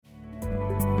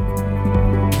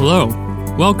Hello,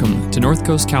 welcome to North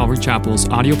Coast Calvary Chapel's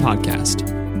audio podcast.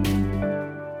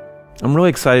 I'm really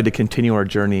excited to continue our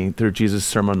journey through Jesus'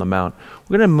 Sermon on the Mount.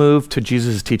 We're going to move to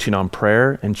Jesus' teaching on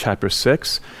prayer in chapter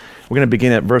 6. We're going to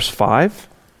begin at verse 5.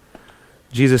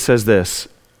 Jesus says this,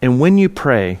 "And when you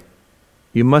pray,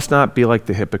 you must not be like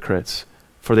the hypocrites,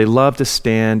 for they love to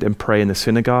stand and pray in the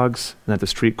synagogues and at the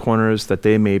street corners that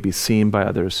they may be seen by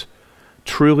others.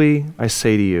 Truly, I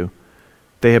say to you,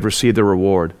 they have received their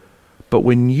reward. But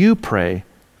when you pray,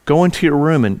 go into your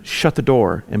room and shut the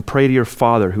door and pray to your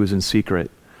Father who is in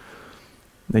secret.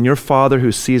 Then your Father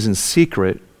who sees in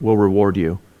secret will reward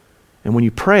you. And when you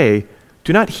pray,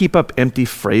 do not heap up empty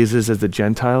phrases as the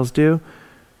Gentiles do,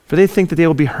 for they think that they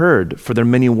will be heard for their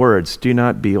many words. Do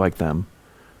not be like them,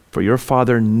 for your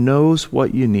Father knows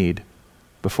what you need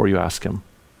before you ask him.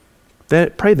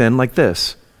 Pray then like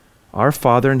this, Our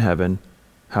Father in heaven,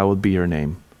 hallowed be your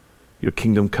name. Your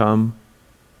kingdom come,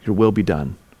 your will be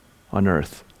done on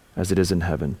earth as it is in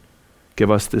heaven. Give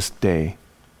us this day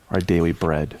our daily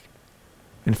bread.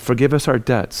 And forgive us our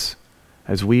debts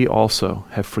as we also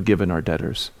have forgiven our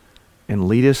debtors. And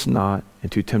lead us not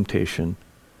into temptation,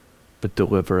 but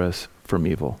deliver us from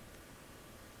evil.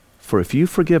 For if you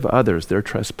forgive others their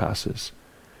trespasses,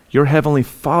 your heavenly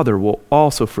Father will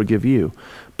also forgive you.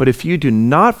 But if you do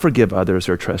not forgive others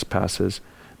their trespasses,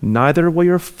 neither will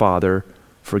your Father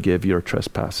forgive your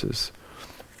trespasses."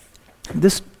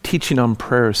 This teaching on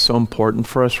prayer is so important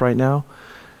for us right now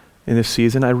in this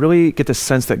season. I really get the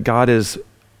sense that God is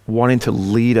wanting to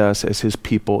lead us as his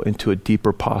people into a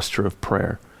deeper posture of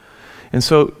prayer. And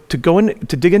so to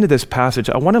dig into this passage,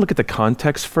 I want to look at the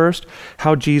context first,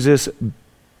 how Jesus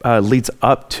leads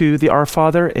up to the Our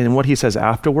Father and what he says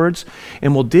afterwards.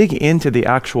 And we'll dig into the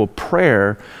actual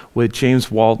prayer with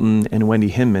James Walton and Wendy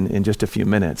Hinman in just a few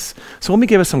minutes. So let me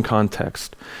give us some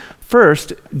context.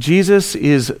 First, Jesus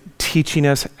is teaching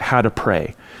us how to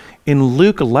pray. In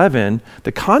Luke 11,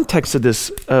 the context of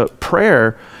this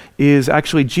prayer is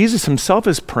actually Jesus himself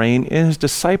is praying, and his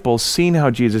disciples, seeing how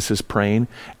Jesus is praying,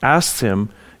 asks him,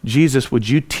 "Jesus, would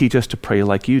you teach us to pray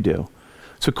like you do?"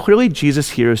 So clearly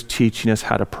Jesus here is teaching us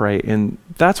how to pray, and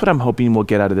that's what I'm hoping we'll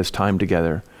get out of this time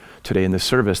together today in this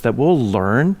service, that we'll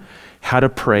learn how to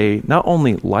pray not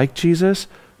only like Jesus,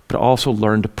 but also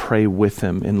learn to pray with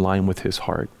him in line with his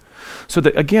heart. So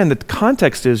again, the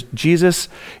context is Jesus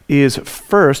is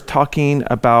first talking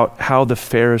about how the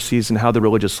Pharisees and how the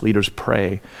religious leaders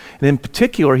pray. And in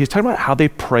particular, he's talking about how they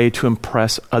pray to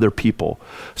impress other people.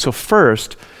 So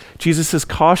first, Jesus is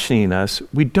cautioning us,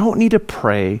 we don't need to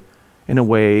pray in a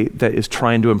way that is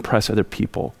trying to impress other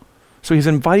people. So he's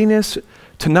inviting us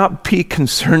to not be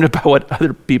concerned about what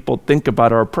other people think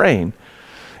about our praying,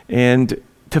 and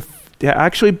to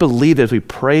actually believe that as we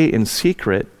pray in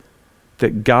secret,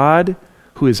 that God,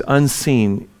 who is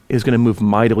unseen, is going to move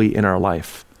mightily in our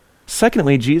life.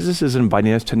 Secondly, Jesus is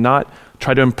inviting us to not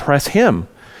try to impress him.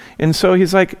 And so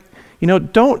he's like,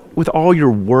 don't with all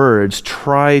your words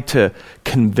try to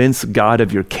convince God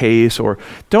of your case, or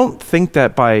don't think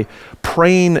that by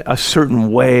praying a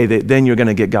certain way that then you're going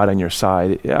to get God on your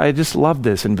side. I just love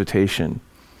this invitation.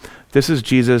 This is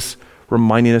Jesus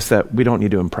reminding us that we don't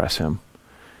need to impress him.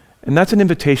 And that's an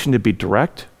invitation to be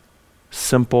direct,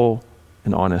 simple,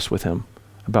 and honest with him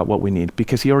about what we need,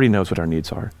 because he already knows what our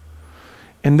needs are.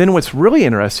 And then what's really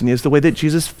interesting is the way that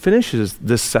Jesus finishes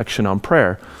this section on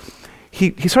prayer.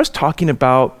 He starts talking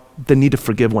about the need to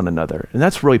forgive one another, and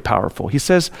that's really powerful. He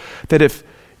says that if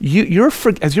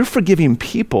as you're forgiving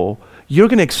people, you're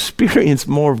going to experience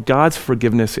more of God's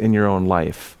forgiveness in your own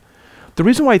life. The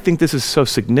reason why I think this is so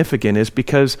significant is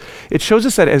because it shows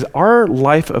us that as our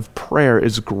life of prayer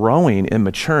is growing and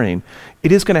maturing,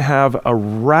 it is going to have a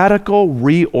radical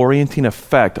reorienting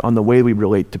effect on the way we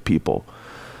relate to people.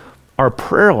 Our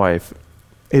prayer life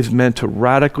is meant to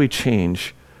radically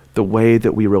change the way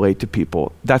that we relate to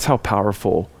people. That's how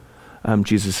powerful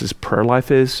Jesus' prayer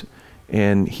life is,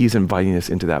 and he's inviting us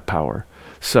into that power.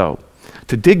 So,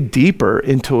 to dig deeper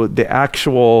into the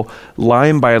actual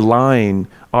line by line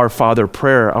Our Father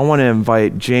prayer, I want to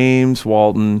invite James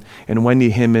Walton and Wendy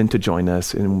Hinman to join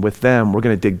us. And with them, we're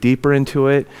going to dig deeper into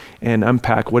it and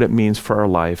unpack what it means for our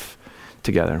life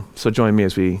together. So join me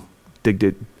as we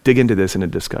dig into this in a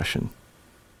discussion.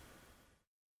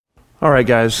 All right,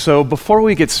 guys, so before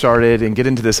we get started and get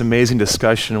into this amazing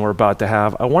discussion we're about to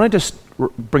have, I want to just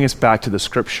bring us back to the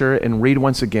scripture and read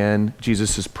once again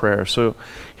Jesus' prayer. So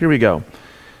here we go.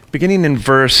 Beginning in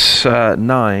verse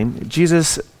 9,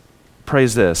 Jesus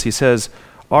prays this. He says,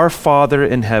 "Our Father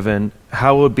in heaven,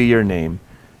 hallowed be your name.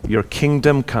 Your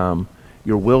kingdom come,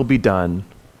 your will be done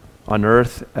on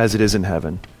earth as it is in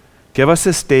heaven. Give us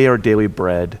this day our daily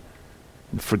bread,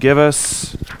 And forgive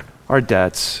us our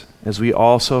debts as we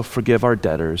also forgive our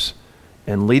debtors.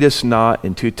 And lead us not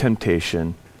into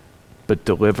temptation, but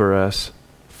deliver us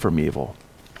from evil.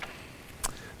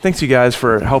 Thanks, you guys,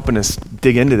 for helping us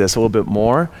dig into this a little bit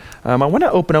more. I want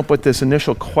to open up with this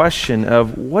initial question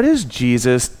of what is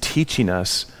Jesus teaching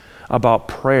us about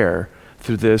prayer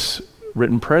through this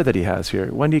written prayer that he has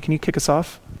here. Wendy, can you kick us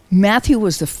off? Matthew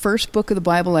was the first book of the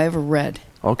Bible I ever read.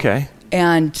 Okay.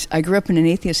 And I grew up in an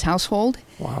atheist household.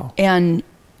 Wow. And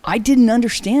I didn't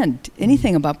understand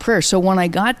anything about prayer. So when I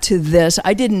got to this,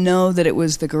 I didn't know that it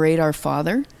was the great Our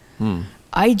Father.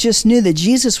 I just knew that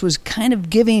Jesus was kind of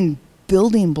giving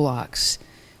building blocks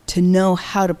to know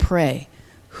how to pray,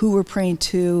 who we're praying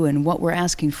to, and what we're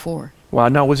asking for. Wow.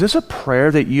 Now, was this a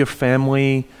prayer that your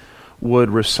family would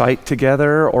recite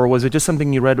together, or was it just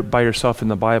something you read by yourself in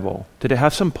the Bible? Did it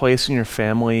have some place in your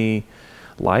family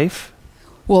life?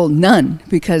 Well, none,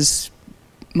 because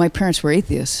my parents were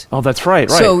atheists. Oh, that's right.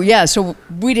 So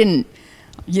we didn't,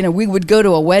 we would go to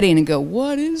a wedding and go,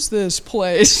 what is this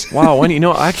place? Wow.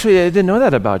 Actually, I didn't know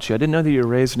that about you. I didn't know that you were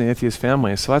raised in an atheist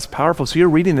family. So that's powerful. So you're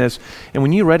reading this, and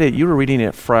when you read it, you were reading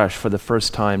it fresh for the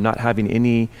first time, not having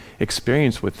any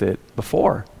experience with it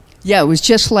before. Yeah, it was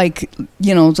just like,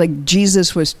 it's like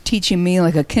Jesus was teaching me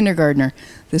like a kindergartner.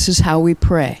 This is how we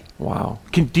pray. Wow.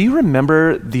 Do you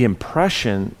remember the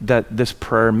impression that this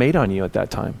prayer made on you at that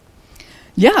time?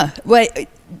 Yeah. Well,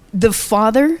 the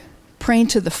Father, praying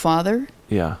to the Father.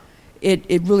 Yeah.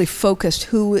 It really focused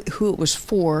who it was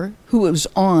for, who it was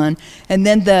on. And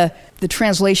then the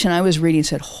translation I was reading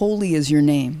said, holy is your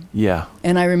name. Yeah.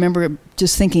 And I remember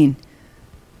just thinking,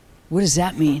 what does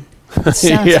that mean? It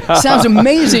sounds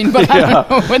amazing, but I don't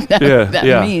know what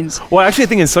that means. Well, actually, I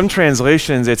think in some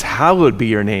translations, it's hallowed be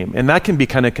your name. And that can be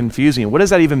kind of confusing. What does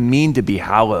that even mean to be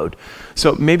hallowed?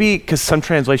 So maybe because some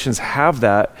translations have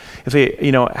that, if they,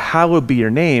 hallowed be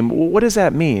your name, what does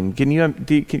that mean? Can you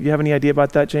have any idea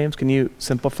about that, James? Can you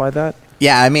simplify that?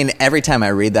 Yeah, I mean, every time I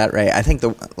read that, right, I think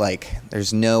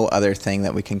there's no other thing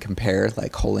that we can compare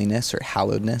like holiness or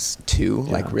hallowedness to.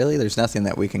 Yeah. Like, really, there's nothing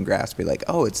that we can grasp. Be like,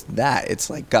 oh, it's that. It's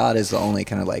like God is the only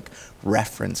kind of like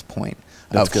reference point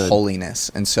of holiness.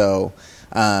 And so,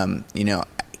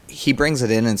 he brings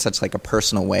it in such like a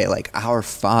personal way, like our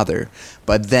Father.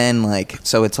 But then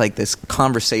so it's like this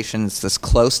conversation, it's this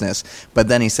closeness. But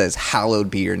then he says,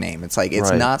 hallowed be your name. It's like,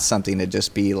 it's not something to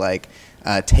just be like,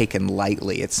 taken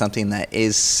lightly. It's something that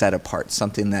is set apart,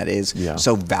 something that is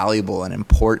so valuable and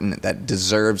important that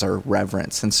deserves our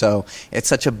reverence. And so it's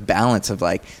such a balance of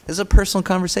like, this is a personal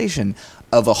conversation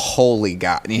of a holy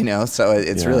God, So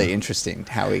it's really interesting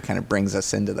how he kind of brings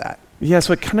us into that. Yeah,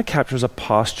 so it kind of captures a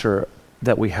posture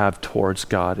that we have towards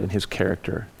God and his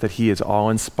character, that he is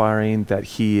awe-inspiring, that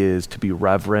he is to be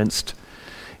reverenced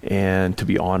and to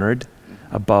be honored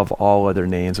above all other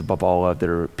names, above all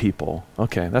other people.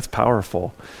 Okay, that's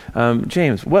powerful.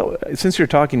 James, since you're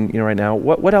talking right now,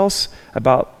 what else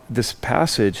about this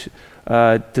passage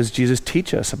does Jesus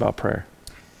teach us about prayer?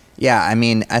 Yeah, I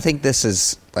mean, I think this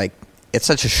is it's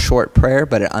such a short prayer,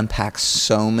 but it unpacks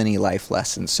so many life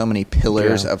lessons, so many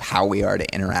pillars of how we are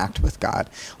to interact with God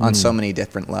on so many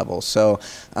different levels. So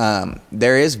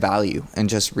there is value in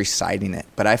just reciting it,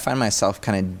 but I find myself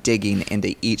kind of digging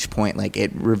into each point. Like,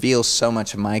 it reveals so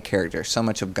much of my character, so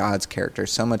much of God's character,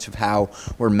 so much of how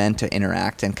we're meant to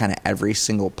interact in kind of every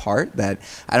single part, that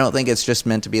I don't think it's just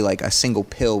meant to be like a single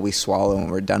pill we swallow and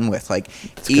we're done with. Like,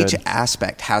 each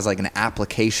aspect has like an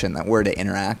application that we're to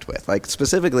interact with. Like,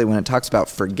 specifically when it talks about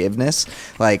forgiveness,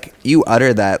 like, you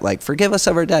utter that, like, forgive us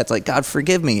of our debts, like, God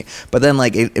forgive me, but then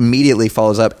like it immediately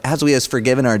follows up, as we has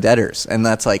forgiven our debtors. And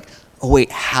that's like, oh wait,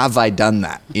 have I done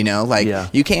that?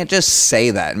 You can't just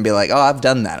say that and be like, oh, I've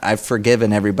done that, I've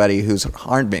forgiven everybody who's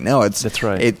harmed me. No, that's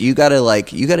right. You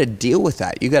gotta deal with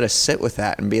that. You gotta sit with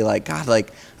that and be like, God,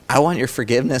 like, I want your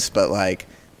forgiveness, but like,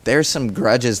 there's some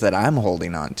grudges that I'm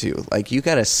holding on to. Like, you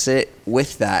got to sit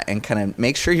with that and kind of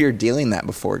make sure you're dealing that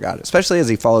before God, especially as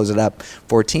he follows it up,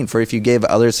 14. For if you give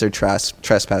others their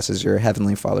trespasses, your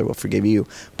heavenly Father will forgive you.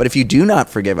 But if you do not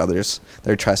forgive others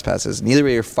their trespasses, neither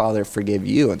will your Father forgive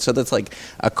you. And so that's like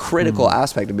a critical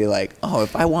aspect to be like, oh,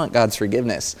 if I want God's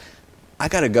forgiveness, I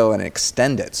got to go and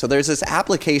extend it. So there's this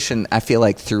application, I feel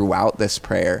like, throughout this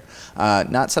prayer,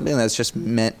 not something that's just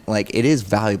meant, like, it is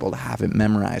valuable to have it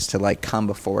memorized, to like come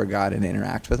before God and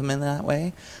interact with him in that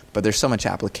way. But there's so much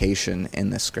application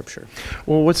in this scripture.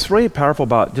 Well, what's really powerful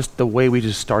about just the way we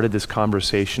just started this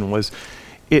conversation was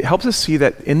it helps us see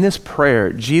that in this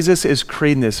prayer, Jesus is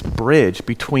creating this bridge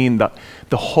between the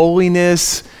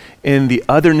holiness and the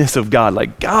otherness of God.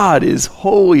 Like, God is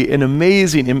holy and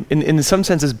amazing, and in some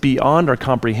senses beyond our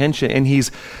comprehension, and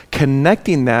he's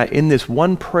connecting that in this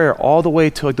one prayer all the way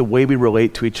to like the way we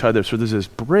relate to each other. So there's this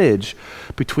bridge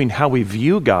between how we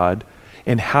view God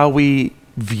and how we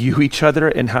view each other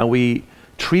and how we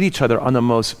treat each other on the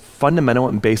most fundamental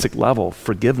and basic level,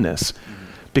 forgiveness.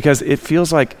 Because it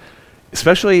feels like,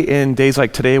 especially in days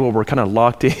like today where we're kind of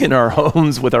locked in our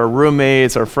homes with our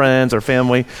roommates, our friends, our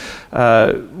family,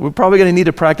 we're probably going to need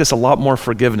to practice a lot more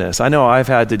forgiveness. I know I've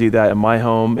had to do that in my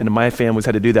home, and my family's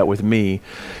had to do that with me.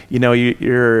 You know,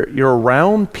 you're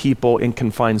around people in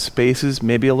confined spaces,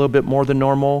 maybe a little bit more than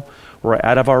normal. We're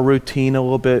out of our routine a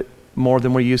little bit more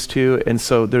than we're used to, and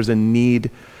so there's a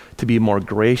need to be more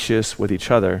gracious with each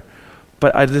other.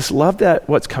 But I just love that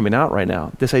what's coming out right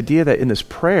now, this idea that in this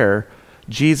prayer,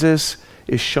 Jesus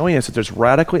is showing us that there's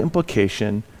radical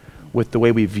implication with the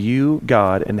way we view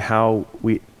God and how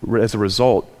we, as a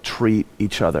result, treat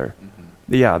each other.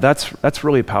 Yeah, that's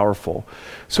really powerful.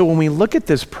 So when we look at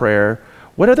this prayer,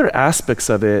 what other aspects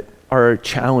of it are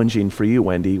challenging for you,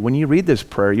 Wendy? When you read this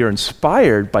prayer, you're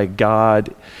inspired by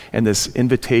God and this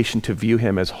invitation to view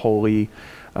him as holy.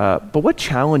 But what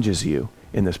challenges you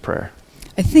in this prayer?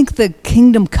 I think the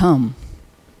kingdom come.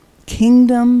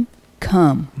 Kingdom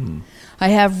come. I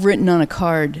have written on a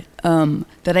card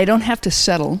that I don't have to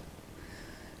settle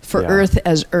for earth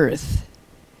as earth.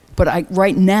 But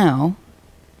right now,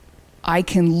 I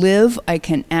can live, I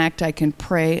can act, I can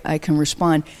pray, I can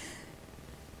respond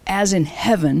as in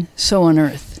heaven, so on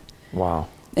earth. Wow.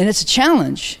 And it's a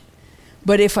challenge.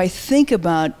 But if I think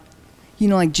about,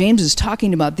 like James is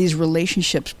talking about these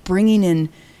relationships, bringing in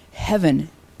heaven,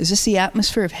 is this the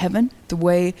atmosphere of heaven? The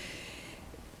way,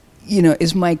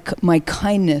 is my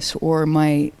kindness or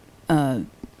my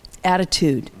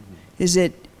attitude, is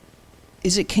it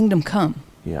kingdom come?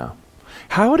 Yeah.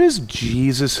 How does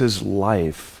Jesus's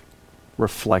life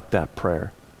reflect that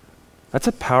prayer? That's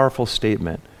a powerful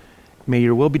statement. May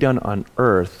your will be done on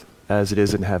earth as it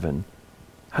is in heaven.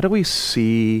 How do we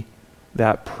see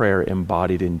that prayer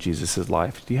embodied in Jesus'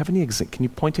 life? Do you have any? Can you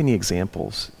point to any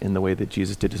examples in the way that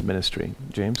Jesus did his ministry,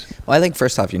 James? Well, I think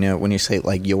first off, when you say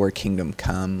like your kingdom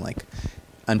come, like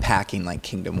unpacking like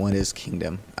kingdom, what is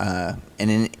kingdom? And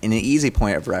in an easy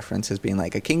point of reference is being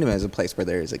like a kingdom is a place where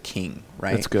there is a king,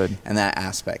 right? That's good. And that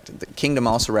aspect, the kingdom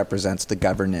also represents the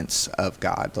governance of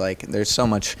God. Like there's so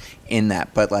much in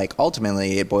that, but like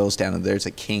ultimately it boils down to there's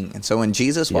a king. And so when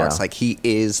Jesus walks, like he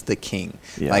is the king,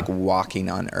 like walking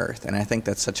on earth. And I think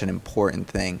that's such an important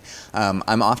thing.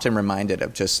 I'm often reminded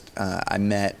of I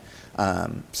met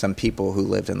some people who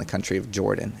lived in the country of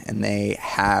Jordan, and they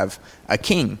have a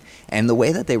king. And the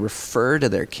way that they refer to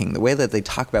their king, the way that they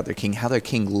talk about their king, how their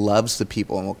king loves the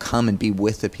people and will come and be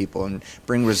with the people and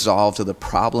bring resolve to the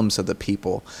problems of the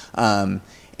people.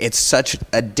 It's such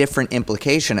a different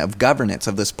implication of governance,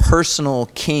 of this personal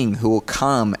king who will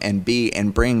come and be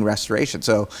and bring restoration.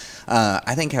 So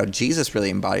I think how Jesus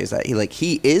really embodies that,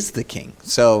 he is the king.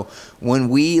 So when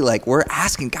we're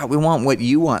asking God, we want what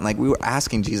you want. Like we were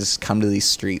asking Jesus to come to these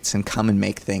streets and come and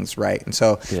make things right. And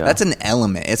so that's an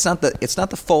element. It's not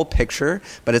the full picture,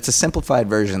 but it's a simplified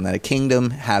version that a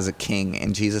kingdom has a king,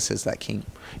 and Jesus is that king.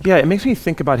 Yeah, it makes me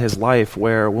think about his life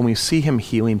where when we see him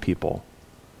healing people,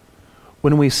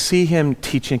 when we see him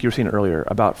teaching, like you were saying earlier,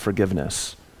 about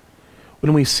forgiveness,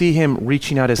 when we see him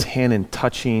reaching out his hand and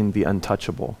touching the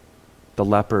untouchable, the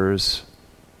lepers,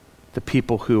 the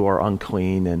people who are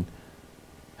unclean and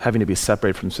having to be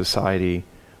separated from society,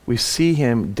 we see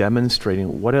him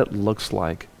demonstrating what it looks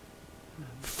like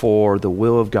for the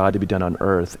will of God to be done on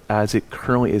earth as it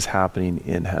currently is happening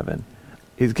in heaven.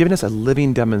 He's given us a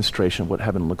living demonstration of what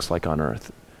heaven looks like on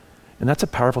earth. And that's a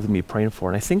powerful thing to be praying for.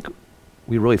 And I think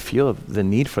we really feel the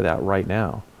need for that right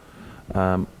now.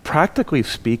 Practically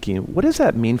speaking, what does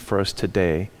that mean for us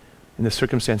today in the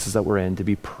circumstances that we're in to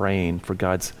be praying for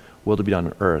God's will to be done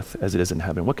on earth as it is in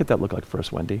heaven? What could that look like for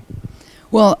us, Wendy?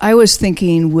 Well, I was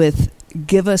thinking with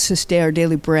give us this day our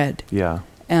daily bread. Yeah.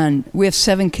 And we have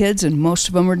 7 kids, and most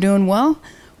of them are doing well,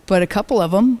 but a couple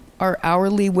of them are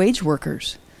hourly wage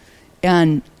workers.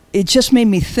 And it just made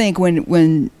me think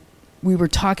when we were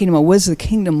talking about what does the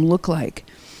kingdom look like?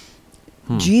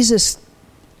 Jesus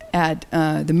at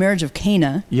the marriage of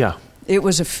Cana, it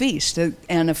was a feast,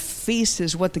 and a feast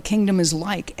is what the kingdom is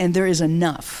like, and there is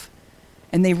enough.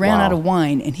 And they ran out of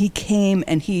wine, and he came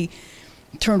and he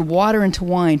turned water into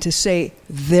wine to say,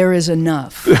 there is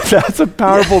enough. That's a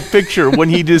powerful picture when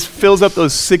he just fills up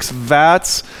those 6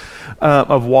 vats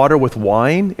of water with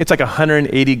wine. It's like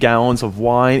 180 gallons of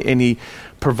wine, and he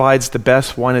provides the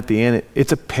best wine at the end.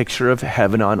 It's a picture of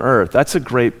heaven on earth. That's a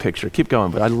great picture. Keep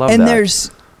going, but I love that.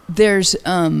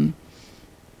 And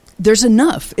there's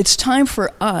enough. It's time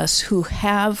for us who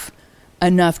have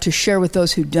enough to share with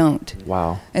those who don't.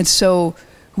 Wow. And so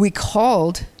we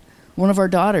called one of our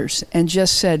daughters and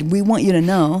just said, we want you to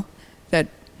know that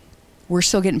we're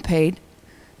still getting paid.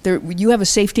 You have a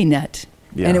safety net.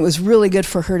 Yeah. And it was really good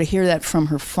for her to hear that from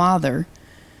her father,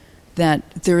 that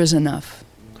there is enough.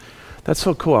 That's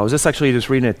so cool. I was just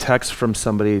reading a text from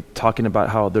somebody talking about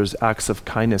how there's acts of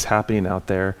kindness happening out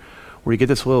there where you get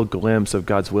this little glimpse of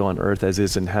God's will on earth as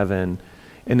is in heaven.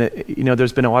 And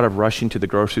there's been a lot of rushing to the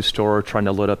grocery store, trying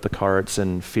to load up the carts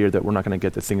and fear that we're not going to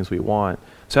get the things we want.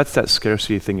 So that's that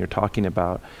scarcity thing you're talking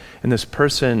about. And this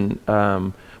person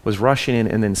was rushing in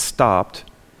and then stopped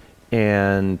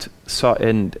and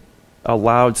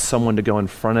allowed someone to go in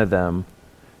front of them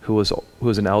who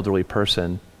was an elderly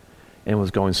person and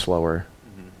was going slower,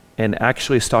 and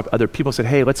actually stopped other people, said,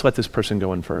 hey, let's let this person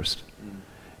go in first.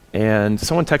 And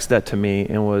someone texted that to me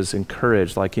and was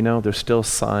encouraged, like, there's still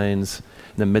signs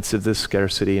in the midst of this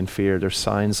scarcity and fear. There's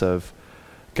signs of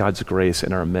God's grace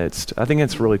in our midst. I think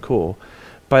it's really cool.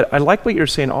 But I like what you're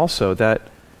saying also, that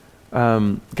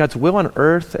God's will on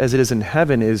earth as it is in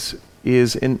heaven is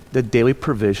in the daily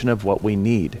provision of what we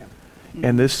need.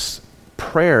 And this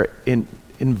prayer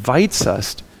invites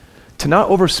us to not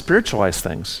over-spiritualize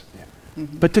things,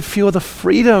 but to feel the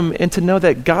freedom and to know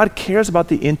that God cares about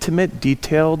the intimate,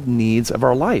 detailed needs of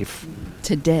our life.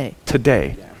 Today.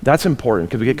 That's important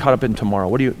because we get caught up in tomorrow.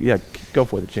 Go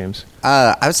for it, James.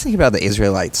 I was thinking about the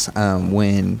Israelites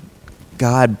when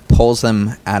God pulls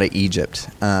them out of Egypt.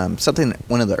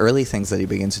 One of the early things that he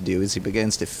begins to do is he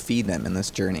begins to feed them in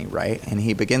this journey, right? And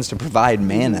he begins to provide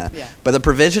manna. Yeah. But the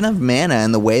provision of manna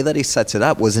and the way that he sets it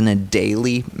up was in a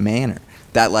daily manner.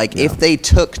 That if they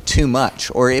took too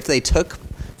much or if they took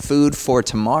food for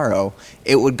tomorrow,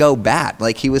 it would go bad.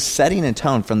 He was setting a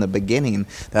tone from the beginning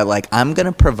that I'm going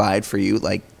to provide for you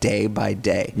day by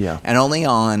day. Yeah. And only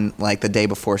on the day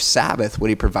before Sabbath would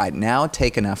he provide, now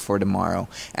take enough for tomorrow.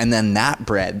 And then that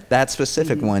bread, that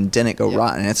specific one, didn't go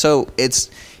rotten. And so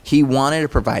he wanted to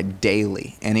provide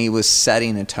daily, and he was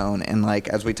setting a tone. And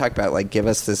as we talked about, give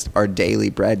us our daily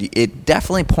bread, it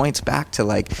definitely points back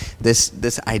to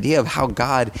this idea of how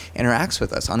God interacts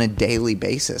with us on a daily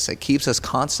basis. It keeps us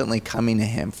constantly coming to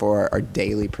him for our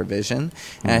daily provision.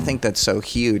 And I think that's so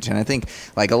huge. And I think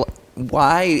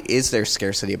why is there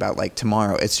scarcity about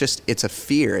tomorrow? It's a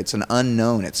fear. It's an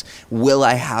unknown. It's, will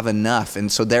I have enough?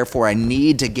 And so therefore I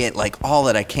need to get all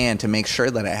that I can to make sure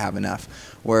that I have enough.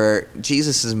 Where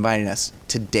Jesus is inviting us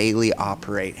to daily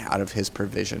operate out of his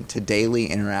provision, to daily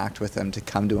interact with him, to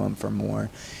come to him for more.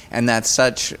 And that's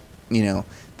such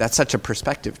a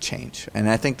perspective change. And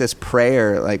I think this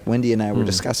prayer, Wendy and I were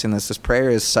discussing this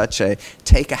prayer is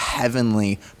take a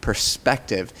heavenly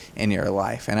perspective in your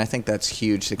life. And I think that's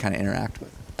huge to kind of interact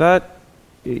with. That,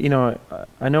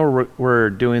 I know we're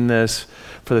doing this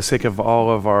for the sake of all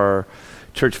of our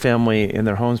church family in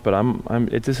their homes, but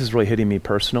this is really hitting me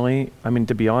personally. I mean,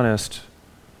 to be honest,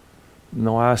 in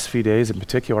the last few days in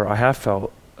particular, I have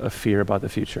felt a fear about the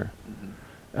future.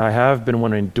 I have been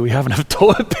wondering, do we have enough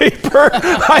toilet paper?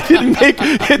 I didn't make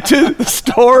it to the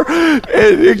store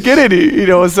and get any,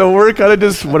 so we're kind of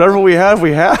just, whatever we have,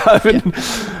 we have. And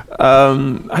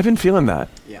I've been feeling that.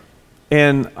 Yeah.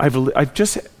 And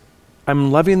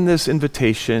I'm loving this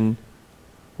invitation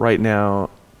right now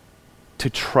to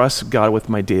trust God with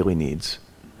my daily needs.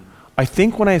 I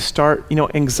think when I start,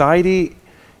 anxiety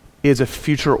is a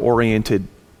future-oriented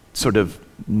sort of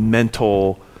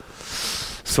mental,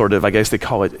 I guess they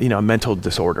call it, a mental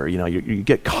disorder. You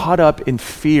get caught up in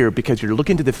fear because you're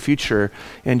looking to the future,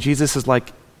 and Jesus is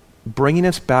bringing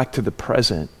us back to the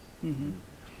present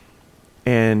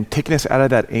and taking us out of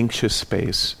that anxious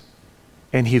space.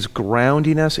 And he's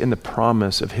grounding us in the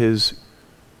promise of his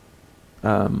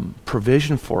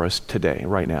provision for us today,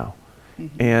 right now.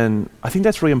 And I think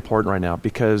that's really important right now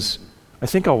because I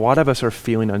think a lot of us are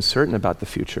feeling uncertain about the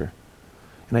future.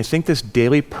 And I think this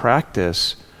daily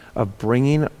practice of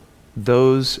bringing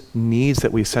those needs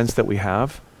that we sense that we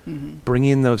have,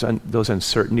 bringing those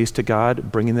uncertainties to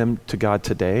God, bringing them to God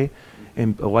today,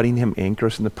 and letting him anchor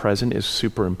us in the present is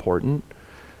super important.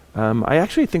 I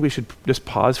actually think we should just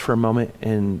pause for a moment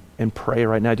and pray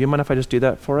right now. Do you mind if I just do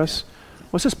that for us?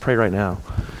 Let's just pray right now.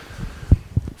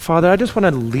 Father, I just want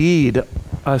to lead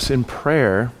us in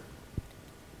prayer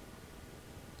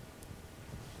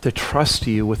to trust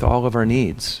you with all of our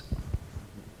needs.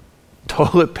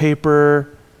 Toilet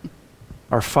paper,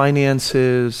 our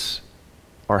finances,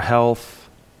 our health,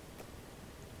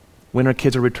 when our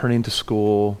kids are returning to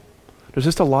school. There's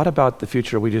just a lot about the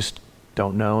future we just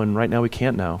don't know, and right now we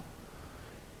can't know.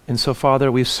 And so,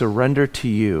 Father, we surrender to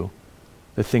you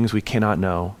the things we cannot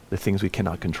know, the things we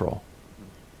cannot control.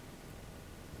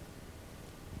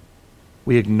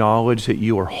 We acknowledge that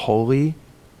you are holy,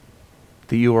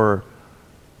 that you are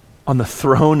on the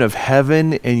throne of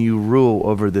heaven and you rule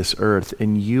over this earth,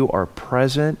 and you are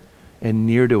present and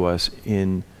near to us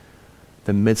in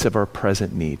the midst of our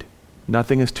present need.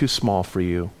 Nothing is too small for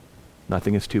you.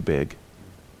 Nothing is too big.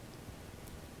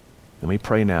 And we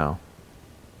pray now,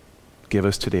 give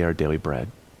us today our daily bread.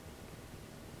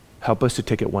 Help us to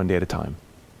take it one day at a time.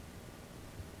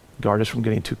 Guard us from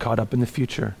getting too caught up in the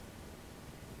future,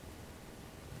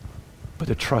 but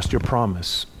to trust your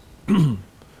promise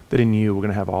that in you we're going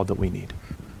to have all that we need.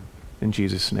 In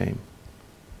Jesus' name,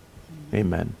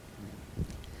 amen.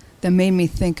 That made me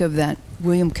think of that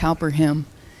William Cowper hymn,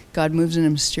 God Moves in a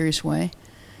Mysterious Way.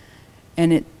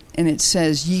 And it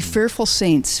says, ye fearful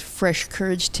saints, fresh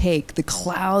courage take. The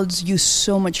clouds you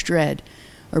so much dread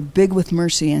are big with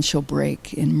mercy and shall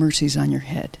break in mercies on your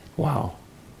head. Wow,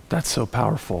 that's so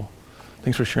powerful.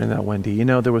 Thanks for sharing that, Wendy. You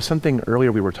know, there was something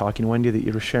earlier we were talking, Wendy, that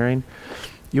you were sharing.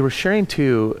 You were sharing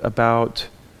too about,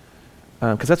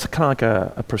 because that's kind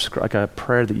of like a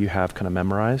prayer that you have kind of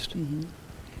memorized. Mm-hmm.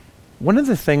 One of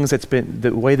the things that's been,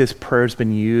 the way this prayer's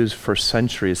been used for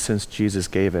centuries since Jesus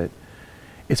gave it,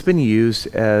 it's been used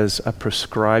as a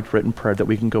prescribed written prayer that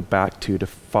we can go back to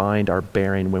find our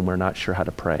bearing when we're not sure how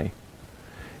to pray.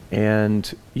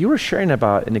 And you were sharing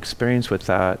about an experience with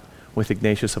that with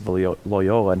Ignatius of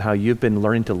Loyola and how you've been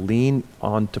learning to lean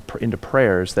into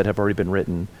prayers that have already been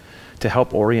written to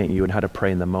help orient you in how to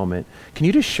pray in the moment. Can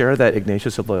you just share that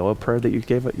Ignatius of Loyola prayer that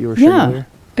you were sharing earlier?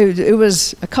 It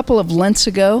was a couple of Lents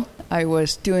ago. I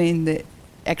was doing the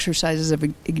exercises of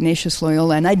Ignatius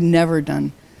Loyola, and I'd never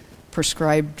done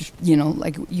prescribed,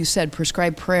 like you said,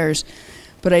 prescribed prayers.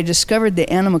 But I discovered the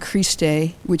Anima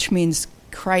Christi, which means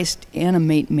Christ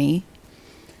animate me,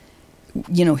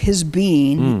 his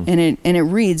being. And it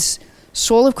reads,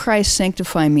 soul of Christ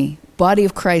sanctify me, body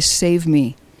of Christ save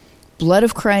me, blood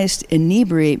of Christ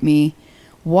inebriate me,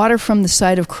 water from the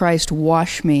side of Christ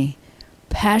wash me,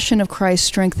 passion of Christ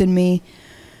strengthen me,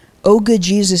 O good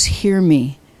Jesus, hear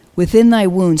me. Within thy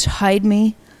wounds hide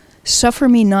me. Suffer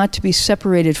me not to be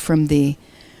separated from thee.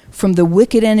 From the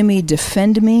wicked enemy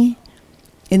defend me.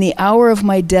 In the hour of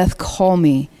my death call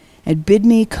me, and bid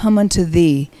me come unto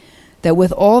thee, that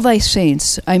with all thy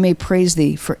saints I may praise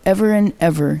thee forever and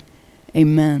ever.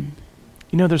 Amen.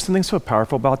 There's something so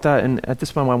powerful about that. And at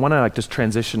this moment, I want to just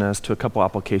transition us to a couple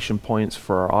application points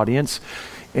for our audience.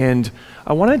 And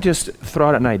I want to just throw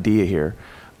out an idea here.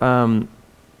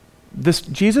 This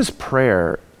Jesus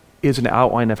prayer is an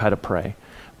outline of how to pray,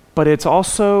 but it's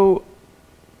also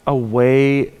a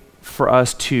way for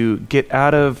us to get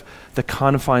out of the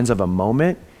confines of a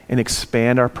moment and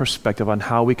expand our perspective on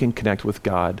how we can connect with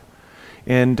God.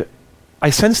 And I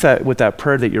sense that with that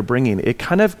prayer that you're bringing, it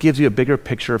kind of gives you a bigger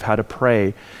picture of how to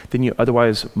pray than you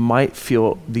otherwise might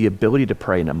feel the ability to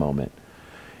pray in a moment.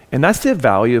 And that's the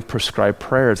value of prescribed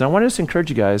prayers. And I want to just encourage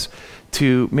you guys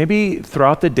to maybe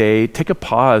throughout the day, take a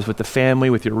pause with the family,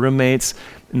 with your roommates,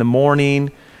 in the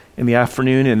morning, in the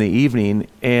afternoon, in the evening,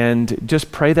 and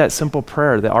just pray that simple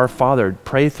prayer, that Our Father.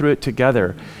 Pray through it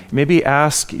together. Maybe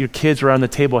ask your kids around the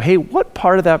table, hey, what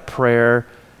part of that prayer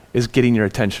is getting your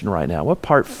attention right now? What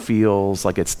part feels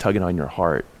like it's tugging on your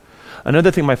heart?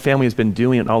 Another thing my family has been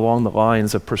doing along the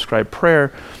lines of prescribed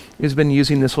prayer has been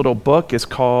using this little book. It's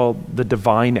called The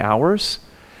Divine Hours.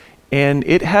 And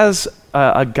it has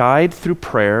a guide through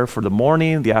prayer for the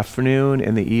morning, the afternoon,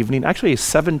 and the evening, actually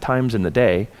 7 times in the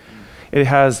day. It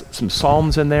has some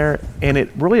Psalms in there, and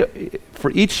it really,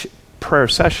 for each prayer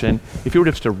session, if you were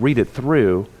just to read it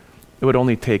through, it would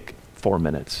only take 4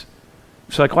 minutes.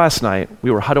 So like last night,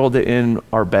 we were huddled in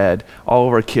our bed. All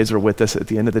of our kids were with us at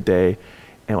the end of the day,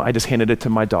 and I just handed it to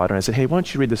my daughter, and I said, hey, why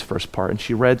don't you read this first part? And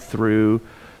she read through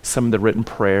some of the written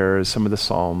prayers, some of the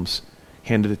Psalms,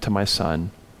 handed it to my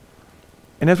son.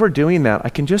 And as we're doing that, I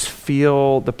can just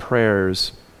feel the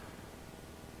prayers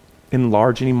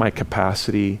enlarging my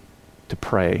capacity to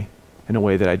pray in a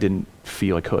way that I didn't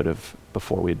feel I could have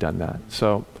before we had done that.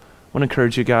 So I want to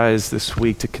encourage you guys this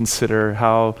week to consider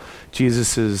how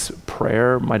Jesus'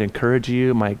 prayer might encourage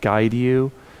you, might guide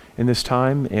you in this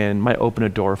time, and might open a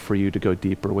door for you to go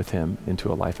deeper with him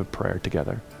into a life of prayer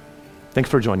together. Thanks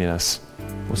for joining us.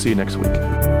 We'll see you next week.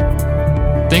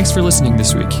 Thanks for listening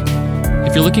this week.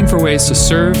 If you're looking for ways to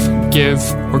serve, give,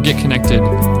 or get connected,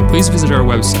 please visit our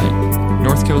website,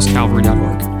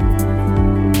 northcoastcalvary.org.